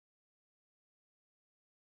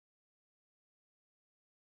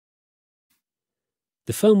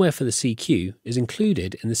The firmware for the CQ is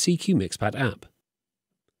included in the CQ Mixpad app.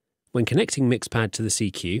 When connecting Mixpad to the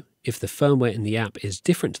CQ, if the firmware in the app is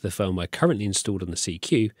different to the firmware currently installed on the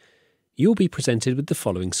CQ, you will be presented with the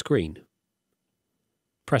following screen.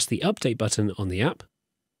 Press the Update button on the app,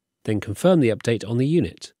 then confirm the update on the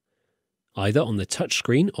unit, either on the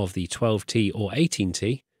touchscreen of the 12T or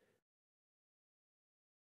 18T,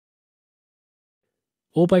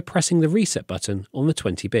 or by pressing the Reset button on the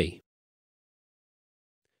 20B.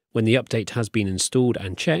 When the update has been installed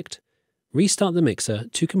and checked, restart the mixer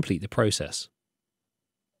to complete the process.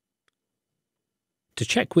 To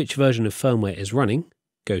check which version of firmware is running,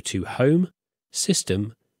 go to Home,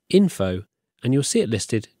 System, Info, and you'll see it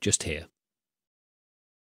listed just here.